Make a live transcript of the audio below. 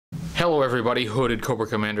Hello everybody, Hooded Cobra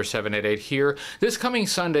Commander 788 here. This coming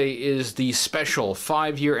Sunday is the special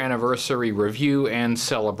 5-year anniversary review and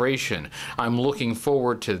celebration. I'm looking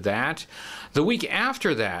forward to that. The week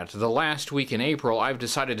after that, the last week in April, I've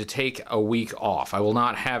decided to take a week off. I will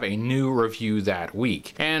not have a new review that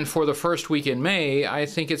week. And for the first week in May, I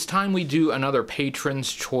think it's time we do another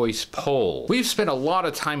Patron's Choice poll. We've spent a lot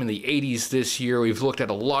of time in the 80s this year. We've looked at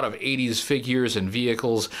a lot of 80s figures and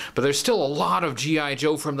vehicles, but there's still a lot of G.I.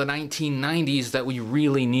 Joe from the 1990s that we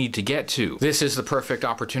really need to get to. This is the perfect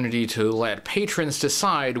opportunity to let patrons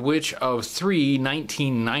decide which of 3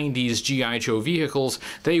 1990s G.I. Joe vehicles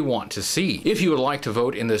they want to see. If you would like to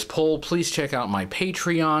vote in this poll, please check out my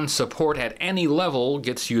Patreon. Support at any level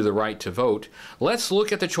gets you the right to vote. Let's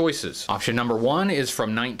look at the choices. Option number 1 is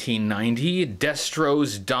from 1990,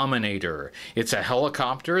 Destro's Dominator. It's a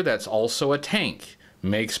helicopter that's also a tank.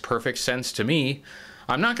 Makes perfect sense to me.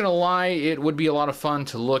 I'm not going to lie, it would be a lot of fun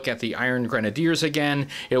to look at the Iron Grenadiers again.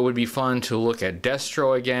 It would be fun to look at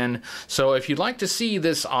Destro again. So if you'd like to see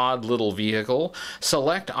this odd little vehicle,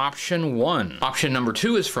 select option 1. Option number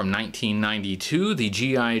 2 is from 1992, the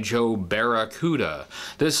G.I. Joe Barracuda.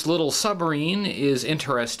 This little submarine is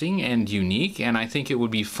interesting and unique, and I think it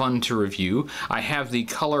would be fun to review. I have the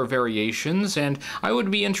color variations, and I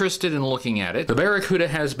would be interested in looking at it. The Barracuda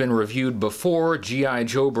has been reviewed before. G.I.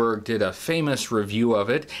 Joeberg did a famous review of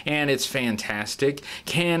it, and it's fantastic.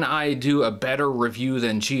 Can I do a better review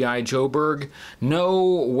than G.I. Joeberg?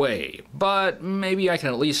 No way, but maybe I can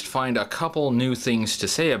at least find a couple new things to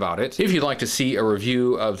say about it. If you'd like to see a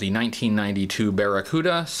review of the 1992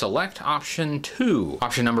 Barracuda, select option 2.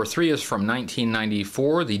 Option number 3 is from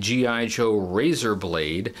 1994, the G.I. Joe Razor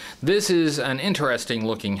Blade. This is an interesting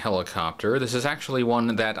looking helicopter. This is actually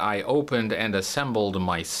one that I opened and assembled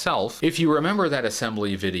myself. If you remember that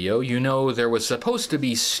assembly video, you know there was supposed to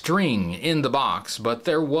be string in the box, but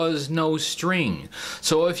there was no string.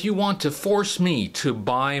 So if you want to force me to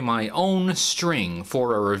buy my own string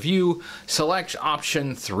for a review, select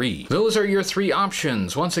option 3. Those are your 3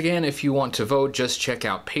 options. Once again, if you want to vote, just check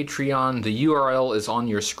out Patreon. The URL is on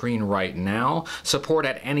your screen right now. Support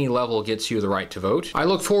at any level gets you the right to vote. I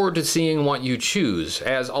look forward to seeing what you choose.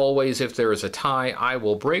 As always, if there is a tie, I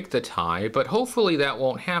will break the tie, but hopefully that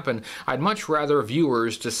won't happen. I'd much rather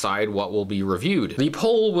viewers decide what will be reviewed. The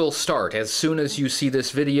poll will start as soon as you see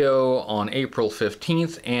this video on April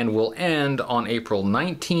 15th and will end on April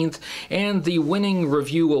 19th, and the winning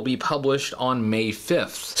review will be published on May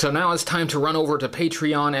 5th. So now it's time to run over to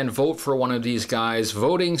Patreon and vote for one of these guys.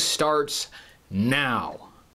 Voting starts now.